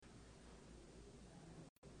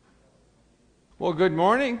Well, good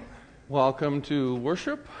morning. Welcome to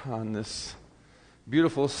worship on this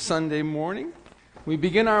beautiful Sunday morning. We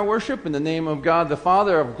begin our worship in the name of God the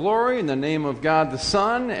Father of glory, in the name of God the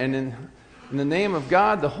Son, and in the name of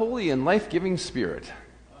God the Holy and life-giving Spirit.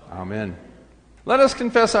 Amen. Let us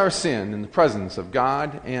confess our sin in the presence of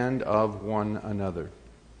God and of one another.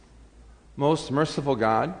 Most merciful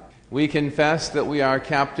God, we confess that we are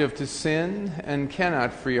captive to sin and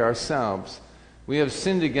cannot free ourselves. We have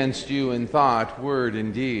sinned against you in thought, word,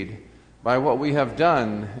 and deed, by what we have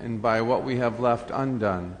done and by what we have left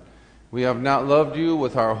undone. We have not loved you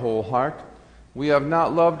with our whole heart. We have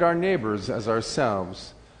not loved our neighbors as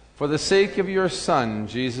ourselves. For the sake of your Son,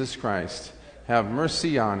 Jesus Christ, have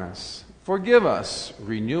mercy on us. Forgive us,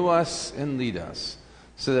 renew us, and lead us,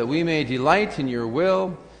 so that we may delight in your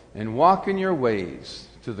will and walk in your ways,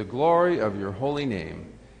 to the glory of your holy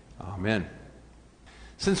name. Amen.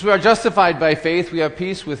 Since we are justified by faith, we have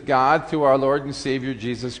peace with God through our Lord and Savior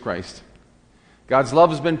Jesus Christ. God's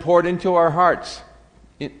love has been poured into our hearts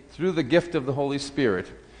through the gift of the Holy Spirit.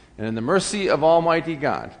 And in the mercy of Almighty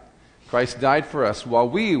God, Christ died for us while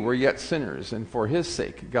we were yet sinners, and for his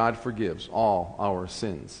sake, God forgives all our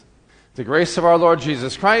sins. The grace of our Lord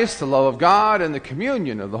Jesus Christ, the love of God, and the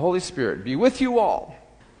communion of the Holy Spirit be with you all.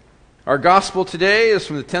 Our gospel today is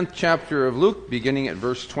from the 10th chapter of Luke, beginning at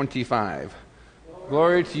verse 25.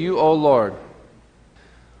 Glory to you, O Lord.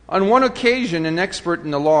 On one occasion, an expert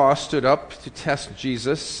in the law stood up to test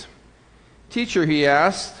Jesus. Teacher, he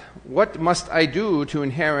asked, what must I do to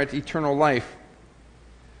inherit eternal life?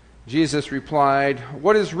 Jesus replied,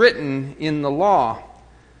 what is written in the law?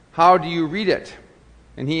 How do you read it?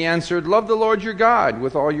 And he answered, love the Lord your God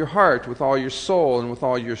with all your heart, with all your soul, and with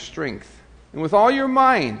all your strength, and with all your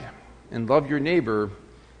mind, and love your neighbor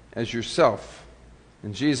as yourself.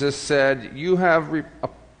 And Jesus said, you have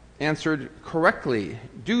answered correctly.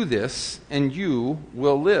 Do this, and you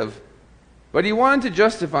will live. But he wanted to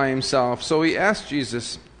justify himself, so he asked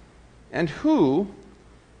Jesus, and who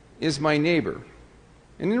is my neighbor?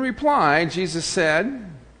 And in reply, Jesus said,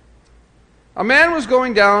 a man was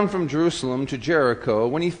going down from Jerusalem to Jericho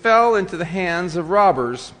when he fell into the hands of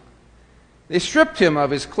robbers. They stripped him of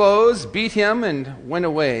his clothes, beat him, and went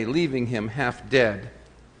away, leaving him half dead.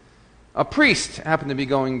 A priest happened to be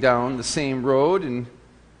going down the same road, and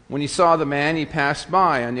when he saw the man, he passed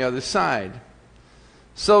by on the other side.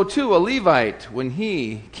 So too a Levite, when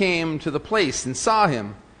he came to the place and saw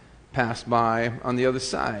him, passed by on the other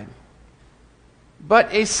side.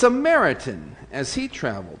 But a Samaritan, as he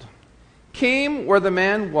traveled, came where the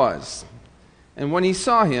man was, and when he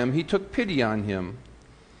saw him, he took pity on him.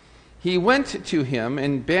 He went to him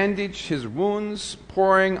and bandaged his wounds,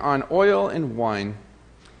 pouring on oil and wine.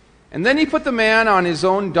 And then he put the man on his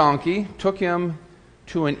own donkey, took him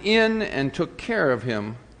to an inn, and took care of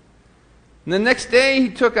him. And the next day he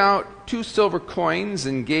took out 2 silver coins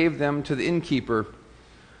and gave them to the innkeeper.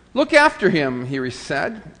 Look after him, he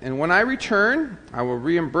said, and when I return, I will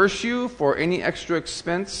reimburse you for any extra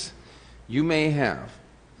expense you may have.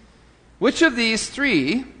 Which of these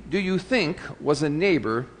 3 do you think was a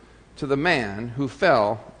neighbor to the man who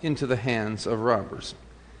fell into the hands of robbers?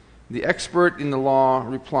 The expert in the law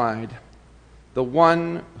replied, the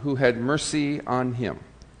one who had mercy on him.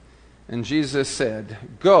 And Jesus said,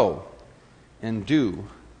 go and do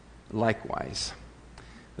likewise.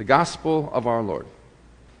 The gospel of our Lord.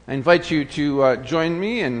 I invite you to join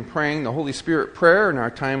me in praying the Holy Spirit prayer in our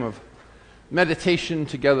time of meditation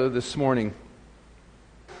together this morning.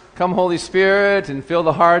 Come, Holy Spirit, and fill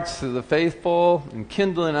the hearts of the faithful, and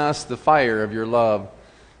kindle in us the fire of your love.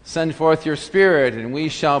 Send forth your Spirit, and we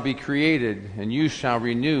shall be created, and you shall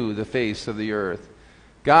renew the face of the earth.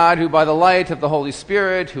 God, who by the light of the Holy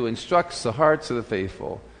Spirit, who instructs the hearts of the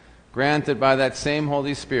faithful, grant that by that same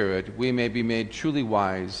Holy Spirit we may be made truly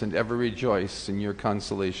wise and ever rejoice in your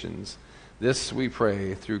consolations. This we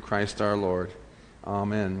pray through Christ our Lord.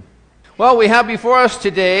 Amen. Well, we have before us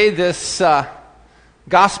today this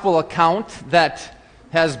gospel account that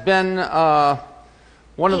has been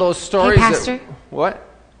one of those stories. Hey, Pastor. What?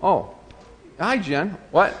 Oh, hi, Jen.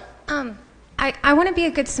 What? I want to be a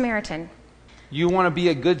good Samaritan. You want to be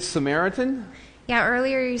a good Samaritan? Yeah,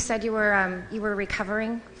 earlier you said you were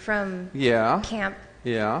recovering from camp.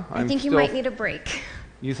 Yeah. I think you might need a break.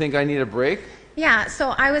 You think I need a break? Yeah, so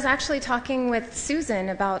I was actually talking with Susan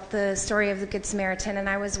about the story of the Good Samaritan, and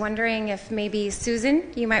I was wondering if maybe,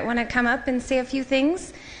 Susan, you might want to come up and say a few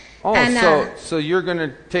things. Oh, and, so you're going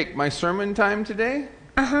to take my sermon time today?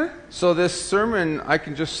 Uh-huh. So this sermon, I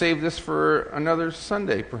can just save this for another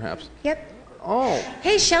Sunday, perhaps? Yep. Oh.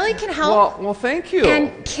 Hey, Shelley can help. Well, thank you.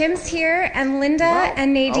 And Kim's here, and Linda,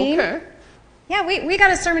 and Nadine. Okay. Yeah, we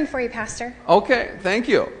got a sermon for you, Pastor. Okay, thank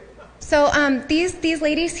you. So these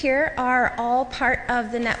ladies here are all part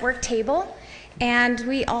of the network table, and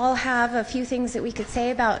we all have a few things that we could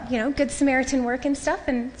say about, Good Samaritan work and stuff,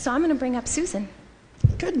 and so I'm going to bring up Susan.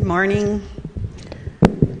 Good morning.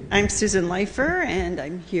 I'm Susan Leifer, and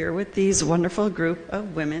I'm here with these wonderful group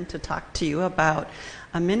of women to talk to you about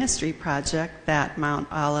a ministry project that Mount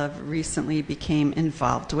Olive recently became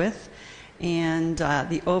involved with. And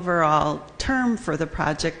the overall term for the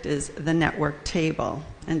project is the network table.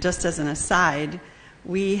 And just as an aside,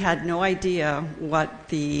 we had no idea what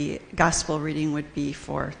the gospel reading would be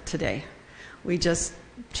for today. We just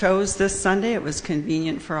chose this Sunday. It was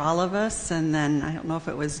convenient for all of us. And then I don't know if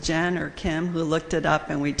it was Jen or Kim who looked it up,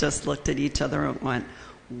 and we just looked at each other and went,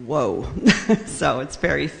 whoa. So it's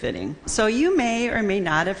very fitting. So you may or may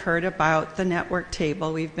not have heard about the network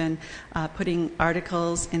table. We've been putting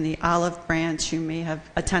articles in the Olive Branch. You may have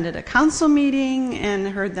attended a council meeting and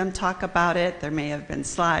heard them talk about it. There may have been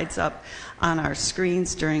slides up on our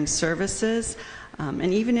screens during services.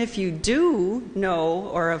 And even if you do know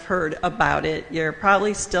or have heard about it, you're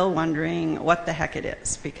probably still wondering what the heck it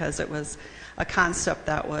is, because it was a concept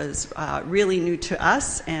that was really new to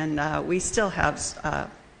us, and we still have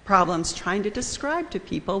problems trying to describe to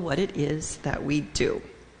people what it is that we do.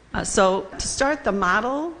 So to start,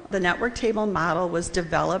 the network table model was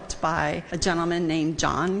developed by a gentleman named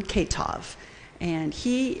John Katov, and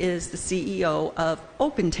he is the CEO of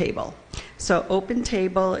OpenTable. So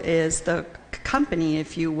OpenTable is the company,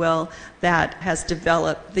 if you will, that has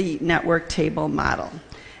developed the network table model.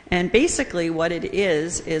 And basically what it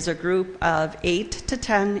is a group of 8 to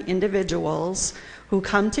 10 individuals who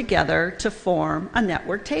come together to form a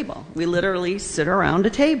network table. We literally sit around a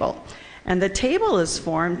table. And the table is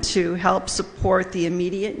formed to help support the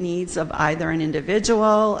immediate needs of either an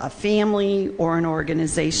individual, a family, or an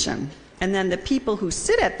organization. And then the people who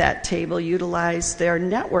sit at that table utilize their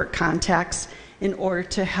network contacts in order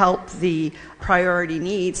to help the priority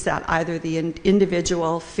needs that either the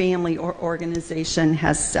individual, family, or organization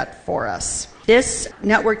has set for us. This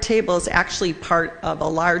network table is actually part of a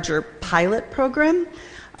larger pilot program.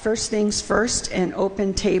 First Things First and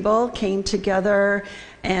OpenTable came together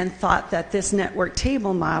and thought that this network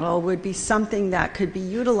table model would be something that could be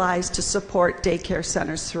utilized to support daycare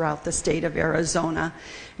centers throughout the state of Arizona.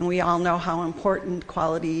 And we all know how important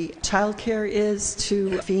quality childcare is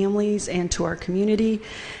to families and to our community.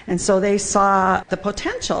 And so they saw the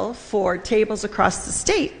potential for tables across the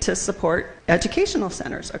state to support educational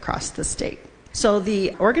centers across the state. So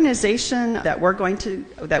the organization that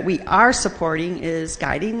we are supporting is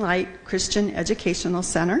Guiding Light Christian Educational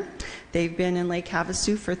Center. They've been in Lake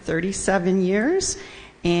Havasu for 37 years,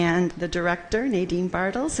 and the director, Nadine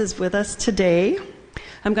Bartels, is with us today.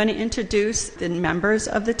 I'm going to introduce the members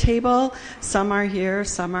of the table. Some are here,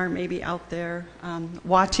 some are maybe out there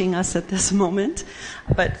watching us at this moment.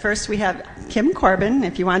 But first we have Kim Corbin.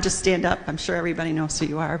 If you want to just stand up, I'm sure everybody knows who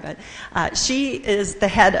you are, but she is the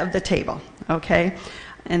head of the table, okay?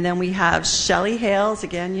 And then we have Shelley Hales.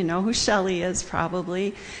 Again, you know who Shelley is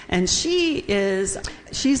probably. And she's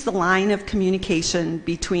the line of communication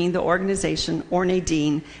between the organization, or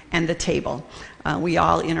Nadine, and the table. We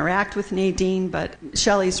all interact with Nadine, but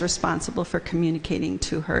Shelley's responsible for communicating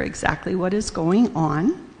to her exactly what is going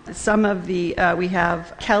on. We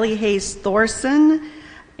have Kelly Hayes Thorson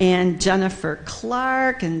and Jennifer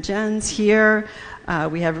Clark, and Jen's here.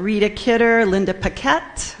 We have Rita Kidder, Linda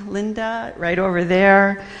Paquette, Linda right over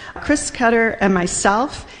there, Chris Cutter, and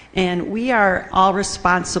myself, and we are all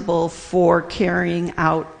responsible for carrying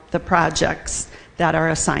out the projects that are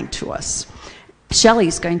assigned to us.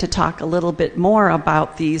 Shelley's going to talk a little bit more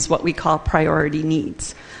about these, what we call priority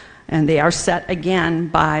needs. And they are set again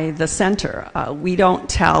by the center. We don't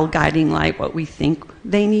tell Guiding Light what we think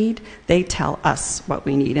they need. They tell us what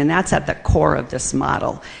we need. And that's at the core of this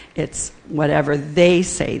model. It's whatever they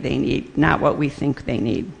say they need, not what we think they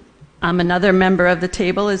need. Another member of the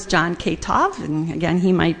table is John Katov, and again,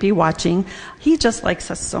 he might be watching. He just likes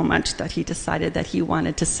us so much that he decided that he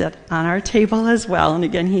wanted to sit on our table as well. And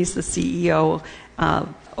again, he's the CEO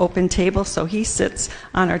of OpenTable, so he sits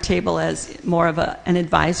on our table as more of an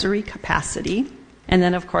advisory capacity. And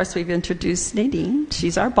then, of course, we've introduced Nadine.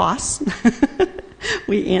 She's our boss.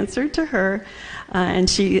 We answer to her, and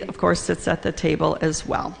she, of course, sits at the table as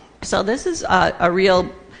well. So this is a real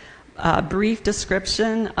brief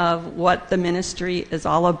description of what the ministry is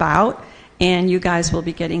all about, and you guys will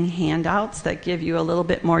be getting handouts that give you a little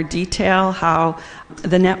bit more detail how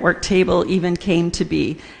the network table even came to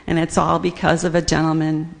be, and it's all because of a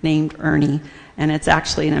gentleman named Ernie, and it's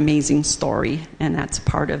actually an amazing story, and that's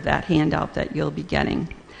part of that handout that you'll be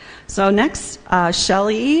getting. So next,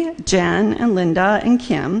 Shelley, Jen, and Linda, and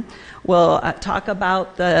Kim will talk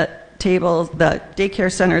about the daycare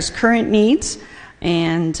center's current needs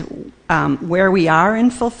and where we are in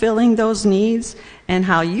fulfilling those needs and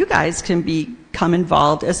how you guys can become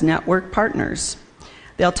involved as network partners.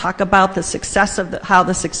 They'll talk about how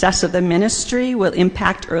the success of the ministry will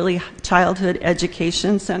impact early childhood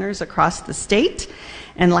education centers across the state.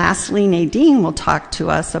 And lastly, Nadine will talk to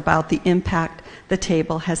us about the impact the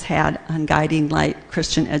table has had on Guiding Light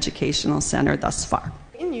Christian Educational Center thus far.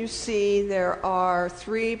 And you see there are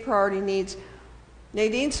 3 priority needs.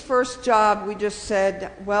 Nadine's first job, we just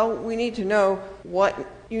said, well, we need to know what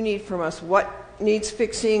you need from us, what needs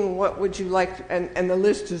fixing, what would you like, and the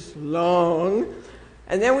list is long.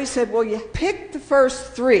 And then we said, well, you pick the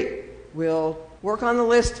first 3. We'll work on the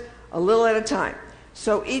list a little at a time.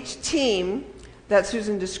 So each team that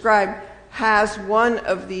Susan described has one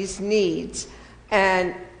of these needs.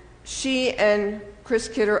 And she and Chris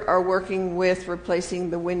Kidder are working with replacing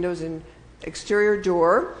the windows and exterior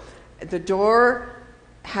door. The door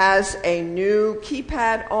has a new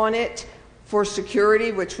keypad on it for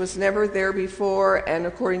security, which was never there before. And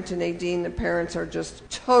according to Nadine, the parents are just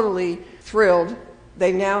totally thrilled.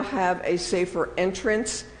 They now have a safer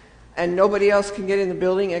entrance, and nobody else can get in the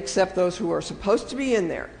building except those who are supposed to be in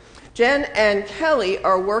there. Jen and Kelly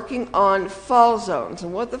are working on fall zones,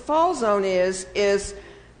 and what the fall zone is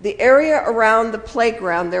the area around the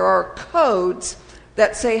playground. There are codes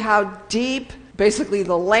that say how deep, basically,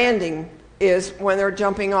 the landing is when they're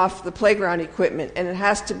jumping off the playground equipment, and it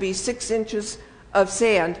has to be 6 inches of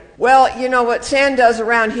sand. Well, you know what sand does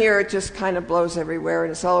around here, it just kind of blows everywhere,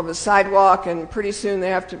 and it's all over the sidewalk, and pretty soon they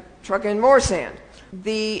have to truck in more sand.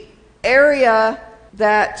 The area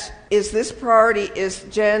that is this priority is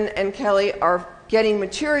Jen and Kelly are getting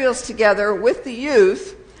materials together with the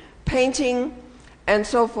youth, painting and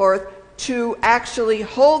so forth, to actually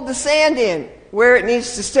hold the sand in where it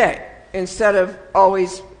needs to stay, instead of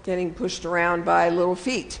always getting pushed around by little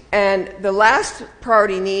feet. And the last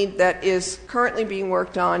priority need that is currently being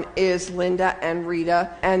worked on is Linda and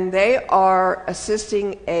Rita, and they are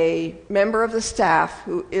assisting a member of the staff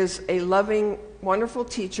who is a loving, wonderful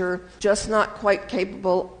teacher, just not quite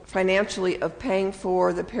capable financially of paying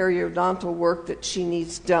for the periodontal work that she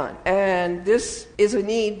needs done. And this is a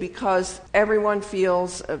need because everyone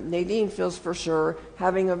feels, Nadine feels for sure,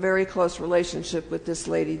 having a very close relationship with this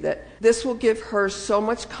lady, that this will give her so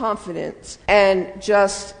much confidence and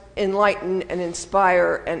just enlighten and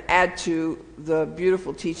inspire and add to the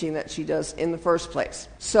beautiful teaching that she does in the first place.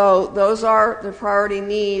 So those are the priority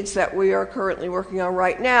needs that we are currently working on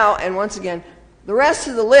right now. And once again, the rest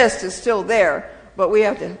of the list is still there, but we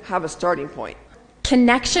have to have a starting point.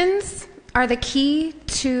 Connections are the key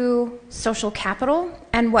to social capital,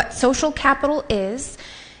 and what social capital is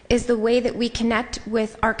the way that we connect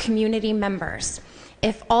with our community members.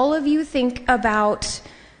 If all of you think about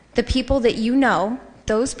the people that you know,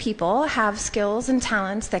 those people have skills and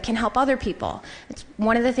talents that can help other people. It's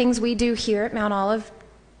one of the things we do here at Mount Olive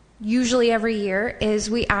usually every year is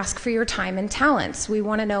we ask for your time and talents. We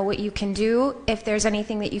want to know what you can do, if there's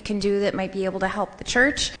anything that you can do that might be able to help the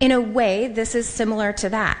church. In a way, this is similar to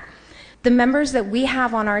that. The members that we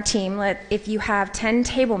have on our team, if you have 10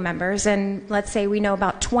 table members, and let's say we know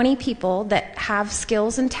about 20 people that have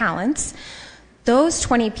skills and talents, those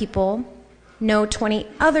 20 people know 20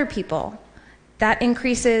 other people. That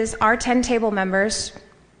increases our 10 table members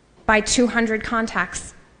by 200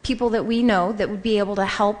 contacts, people that we know that would be able to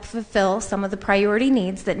help fulfill some of the priority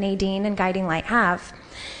needs that Nadine and Guiding Light have.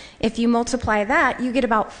 If you multiply that, you get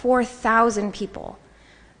about 4,000 people.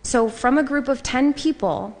 So from a group of 10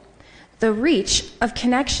 people, the reach of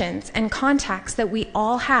connections and contacts that we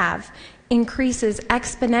all have increases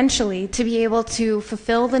exponentially to be able to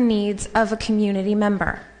fulfill the needs of a community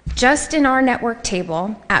member. Just in our network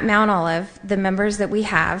table at Mount Olive, the members that we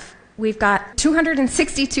have, we've got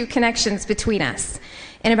 262 connections between us.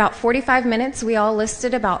 In about 45 minutes, we all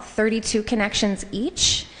listed about 32 connections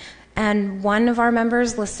each, and one of our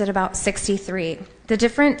members listed about 63. The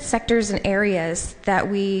different sectors and areas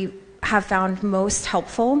that we have found most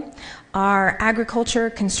helpful are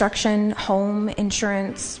agriculture, construction, home,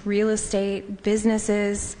 insurance, real estate,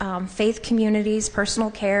 businesses, faith communities,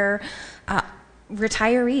 personal care,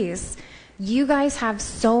 retirees. You guys have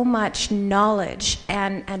so much knowledge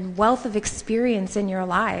and wealth of experience in your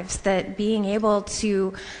lives that being able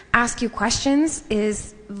to ask you questions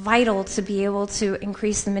is vital to be able to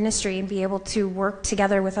increase the ministry and be able to work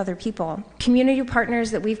together with other people. Community partners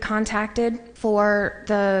that we've contacted for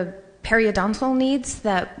the periodontal needs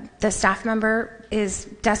that the staff member is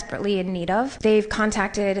desperately in need of. They've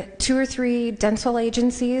contacted 2 or 3 dental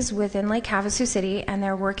agencies within Lake Havasu City, and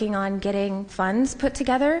they're working on getting funds put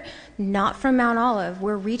together, not from Mount Olive.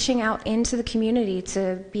 We're reaching out into the community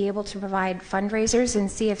to be able to provide fundraisers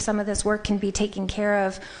and see if some of this work can be taken care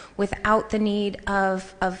of without the need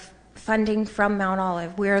of funding from Mount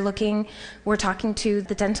Olive. We're talking to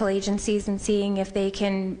the dental agencies and seeing if they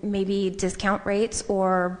can maybe discount rates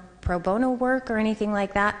or pro bono work or anything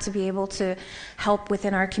like that to be able to help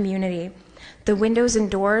within our community. The windows and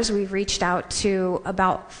doors, we've reached out to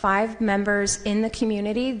about 5 members in the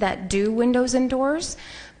community that do windows and doors.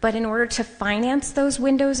 But in order to finance those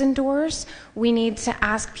windows and doors, we need to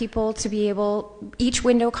ask people to be able, each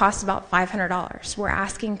window costs about $500. We're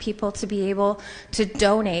asking people to be able to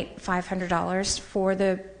donate $500 for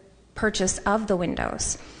the purchase of the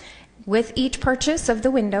windows. With each purchase of the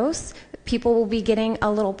windows, people will be getting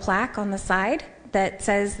a little plaque on the side that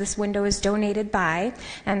says this window is donated by,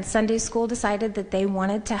 and Sunday School decided that they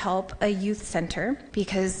wanted to help a youth center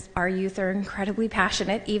because our youth are incredibly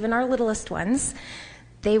passionate, even our littlest ones.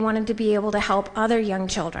 They wanted to be able to help other young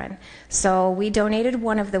children. So we donated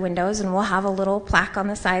one of the windows, and we'll have a little plaque on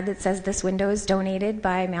the side that says this window is donated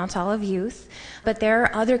by Mount Olive Youth. But there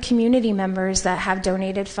are other community members that have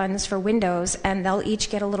donated funds for windows, and they'll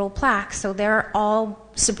each get a little plaque. So they're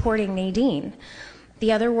all supporting Nadine.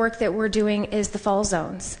 The other work that we're doing is the fall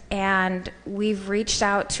zones, and we've reached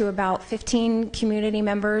out to about 15 community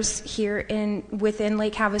members here within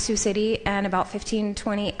Lake Havasu City and about 15,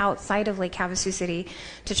 20 outside of Lake Havasu City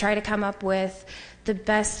to try to come up with the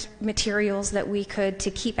best materials that we could to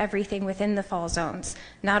keep everything within the fall zones.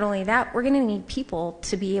 Not only that, we're going to need people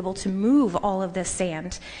to be able to move all of this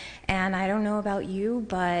sand. And I don't know about you,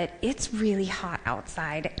 but it's really hot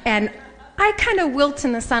outside. And I kind of wilt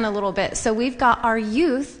in the sun a little bit. So we've got our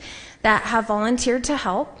youth that have volunteered to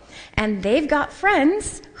help, and they've got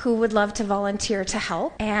friends who would love to volunteer to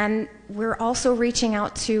help. And we're also reaching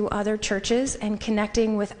out to other churches and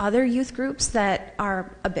connecting with other youth groups that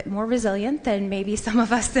are a bit more resilient than maybe some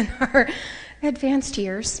of us in our advanced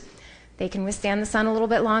years. They can withstand the sun a little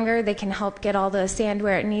bit longer. They can help get all the sand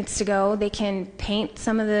where it needs to go. They can paint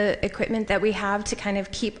some of the equipment that we have to kind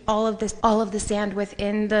of keep all of the sand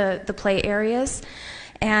within the play areas.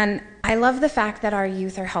 And I love the fact that our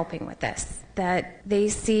youth are helping with this, that they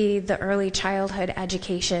see the early childhood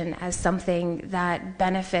education as something that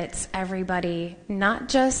benefits everybody, not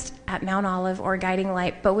just at Mount Olive or Guiding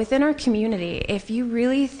Light, but within our community. If you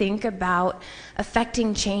really think about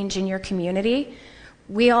affecting change in your community,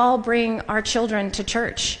 we all bring our children to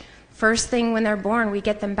church. First thing when they're born, we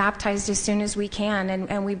get them baptized as soon as we can,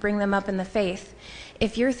 and we bring them up in the faith.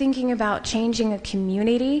 If you're thinking about changing a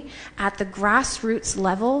community at the grassroots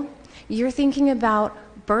level, you're thinking about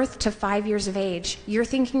birth to 5 years of age. You're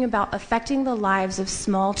thinking about affecting the lives of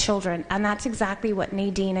small children, and that's exactly what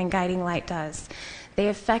Nadine and Guiding Light does. They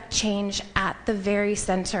affect change at the very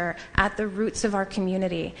center, at the roots of our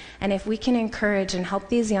community. And if we can encourage and help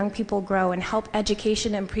these young people grow and help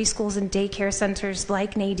education in preschools and daycare centers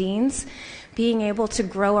like Nadine's, being able to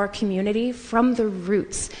grow our community from the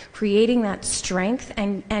roots, creating that strength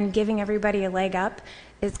and giving everybody a leg up,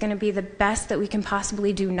 is going to be the best that we can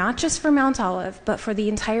possibly do, not just for Mount Olive, but for the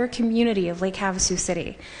entire community of Lake Havasu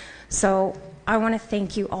City. So I want to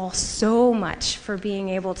thank you all so much for being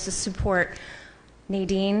able to support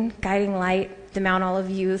Nadine, Guiding Light, the Mount Olive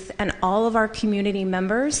Youth, and all of our community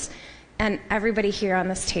members, and everybody here on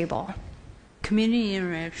this table. Community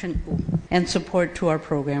interaction and support to our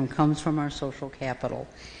program comes from our social capital.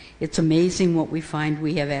 It's amazing what we find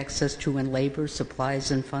we have access to in labor,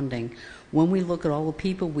 supplies, and funding when we look at all the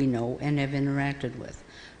people we know and have interacted with.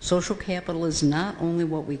 Social capital is not only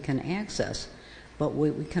what we can access, but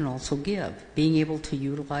what we can also give. Being able to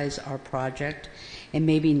utilize our project, and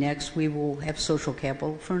maybe next we will have social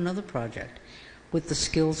capital for another project with the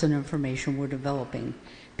skills and information we're developing.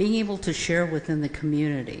 Being able to share within the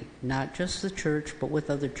community, not just the church, but with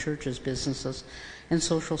other churches, businesses, and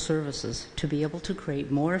social services, to be able to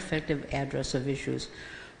create more effective address of issues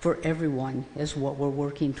for everyone is what we're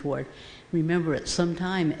working toward. Remember, at some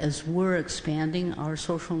time, as we're expanding our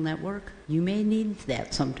social network, you may need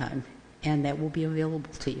that sometime, and that will be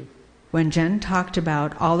available to you. When Jen talked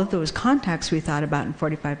about all of those contacts we thought about in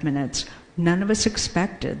 45 minutes, none of us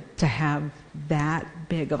expected to have that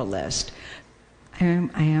big of a list. I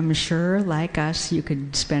am sure, like us, you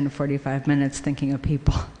could spend 45 minutes thinking of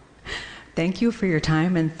people. Thank you for your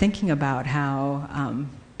time and thinking about how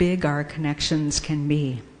big our connections can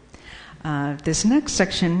be. This next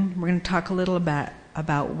section, we're going to talk a little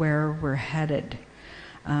about where we're headed.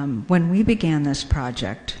 When we began this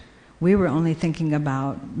project, we were only thinking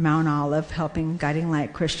about Mount Olive helping Guiding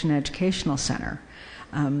Light Christian Educational Center.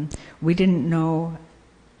 We didn't know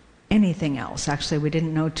anything else. Actually, we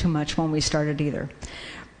didn't know too much when we started either.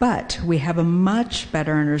 But we have a much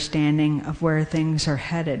better understanding of where things are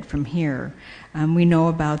headed from here. We know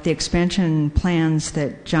about the expansion plans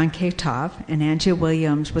that John Katoff and Angie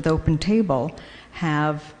Williams with Open Table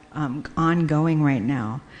have ongoing right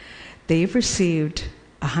now. They've received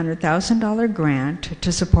a $100,000 grant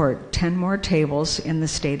to support 10 more tables in the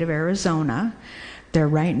state of Arizona. They're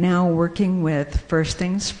right now working with First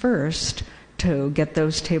Things First to get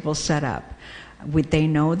those tables set up. They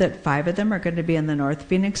know that 5 of them are going to be in the North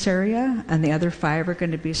Phoenix area, and the other 5 are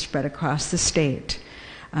going to be spread across the state.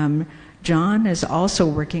 John is also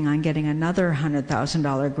working on getting another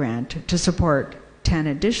 $100,000 grant to support 10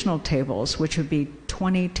 additional tables, which would be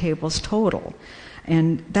 20 tables total.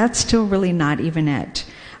 And that's still really not even it.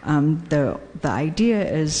 The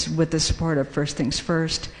idea is, with the support of First Things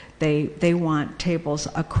First, they want tables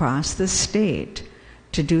across the state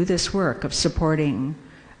to do this work of supporting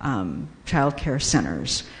child care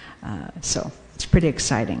centers. So it's pretty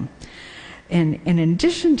exciting. And in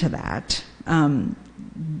addition to that,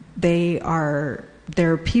 there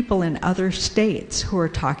are people in other states who are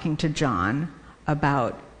talking to John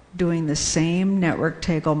about doing the same network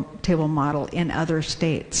table model in other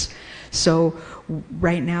states. So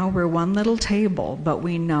right now we're one little table, but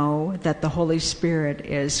we know that the Holy Spirit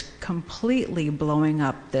is completely blowing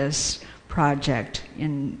up this project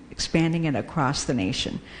and expanding it across the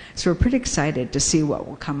nation. So we're pretty excited to see what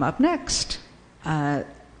will come up next. We're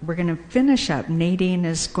going to finish up. Nadine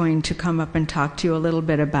is going to come up and talk to you a little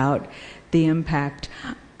bit about the impact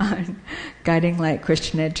on Guiding Light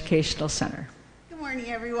Christian Educational Center. Good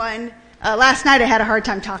morning, everyone. Last night I had a hard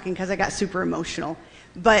time talking because I got super emotional.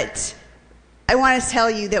 But I want to tell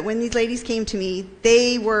you that when these ladies came to me,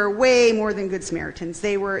 they were way more than Good Samaritans.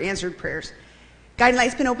 They were answered prayers. Guiding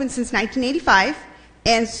Light's been open since 1985,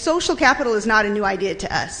 and social capital is not a new idea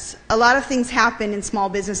to us. A lot of things happen in small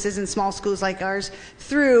businesses and small schools like ours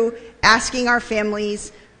through asking our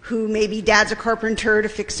families, who maybe dad's a carpenter, to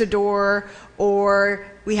fix a door, or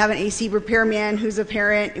we have an AC repairman who's a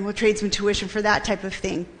parent and will trade some tuition for that type of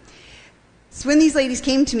thing. So when these ladies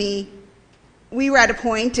came to me, we were at a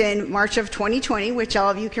point in March of 2020, which all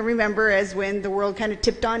of you can remember as when the world kind of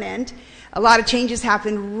tipped on end. A lot of changes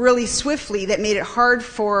happened really swiftly that made it hard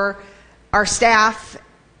for our staff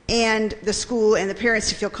and the school and the parents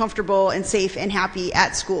to feel comfortable and safe and happy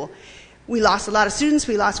at school. We lost a lot of students,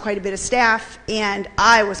 we lost quite a bit of staff, and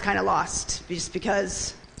I was kind of lost just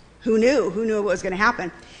because who knew what was going to happen.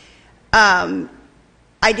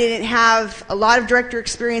 I didn't have a lot of director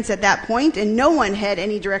experience at that point, and no one had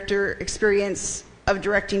any director experience of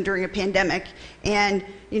directing during a pandemic and,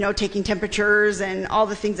 taking temperatures and all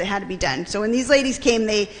the things that had to be done. So when these ladies came,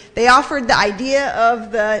 they offered the idea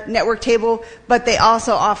of the network table, but they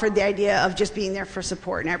also offered the idea of just being there for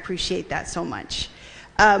support, and I appreciate that so much.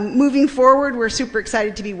 Moving forward, we're super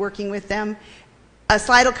excited to be working with them. A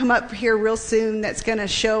slide will come up here real soon that's going to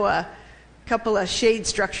show a couple of shade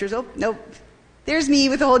structures. Oh, nope. There's me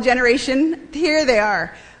with a whole generation. Here they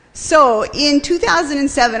are. So in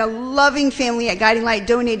 2007, a loving family at Guiding Light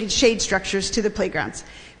donated shade structures to the playgrounds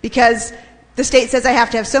because the state says I have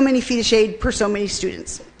to have so many feet of shade per so many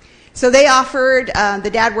students. So they offered, the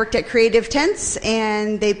dad worked at Creative Tents,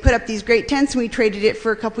 and they put up these great tents, and we traded it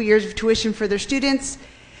for a couple years of tuition for their students.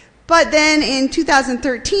 But then in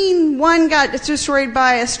 2013, one got destroyed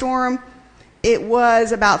by a storm. It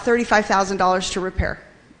was about $35,000 to repair.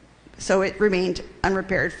 So it remained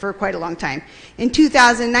unrepaired for quite a long time. In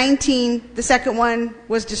 2019, the second one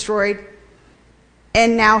was destroyed,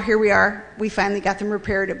 and now here we are. We finally got them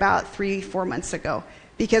repaired about 3-4 months ago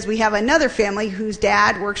because we have another family whose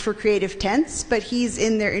dad works for Creative Tents, but he's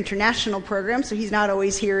in their international program, so he's not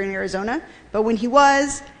always here in Arizona. But when he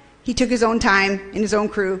was, he took his own time and his own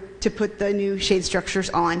crew to put the new shade structures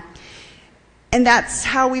on. And that's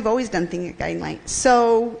how we've always done things at Guiding Light.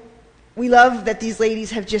 So we love that these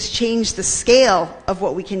ladies have just changed the scale of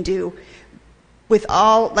what we can do with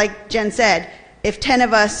all, like Jen said, if 10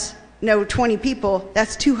 of us know 20 people,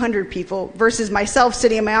 that's 200 people versus myself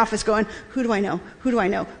sitting in my office going, who do I know? Who do I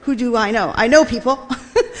know? Who do I know? I know people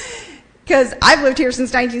because I've lived here since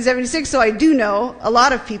 1976, so I do know a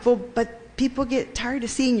lot of people, but people get tired of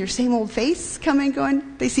seeing your same old face coming,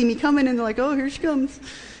 going, they see me coming and they're like, oh, here she comes.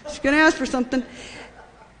 She's going to ask for something.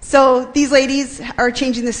 So these ladies are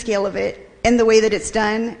changing the scale of it and the way that it's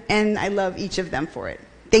done, and I love each of them for it.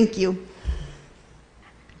 Thank you.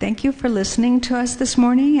 Thank you for listening to us this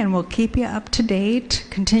morning, and we'll keep you up to date.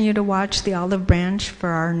 Continue to watch the Olive Branch for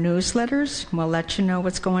our newsletters. We'll let you know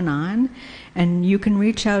what's going on. And you can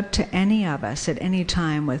reach out to any of us at any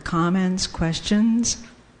time with comments, questions,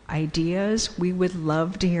 ideas. We would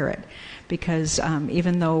love to hear it, because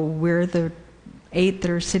even though we're the 8 that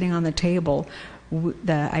are sitting on the table,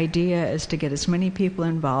 the idea is to get as many people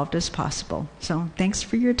involved as possible. So thanks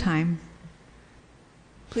for your time.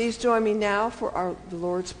 Please join me now for the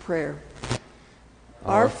Lord's Prayer.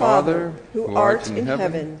 Our Father, who art in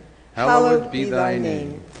heaven, hallowed be thy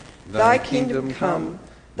name. Thy kingdom come,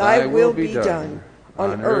 thy will be done,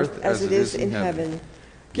 on earth as it is in heaven.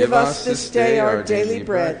 Give us this day our daily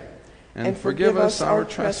bread, and forgive us our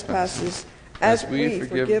trespasses, as we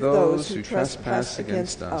forgive those who trespass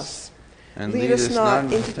against us. And lead us not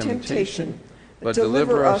into temptation, but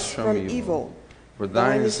deliver us from evil. For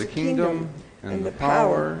thine is the kingdom, and the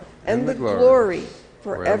power, and the glory,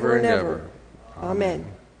 forever and ever. Amen.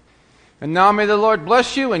 And now may the Lord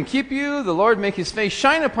bless you and keep you. The Lord make his face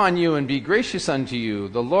shine upon you and be gracious unto you.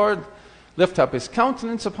 The Lord lift up his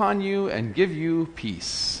countenance upon you and give you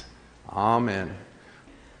peace. Amen.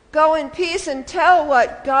 Go in peace and tell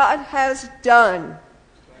what God has done.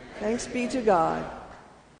 Thanks be to God.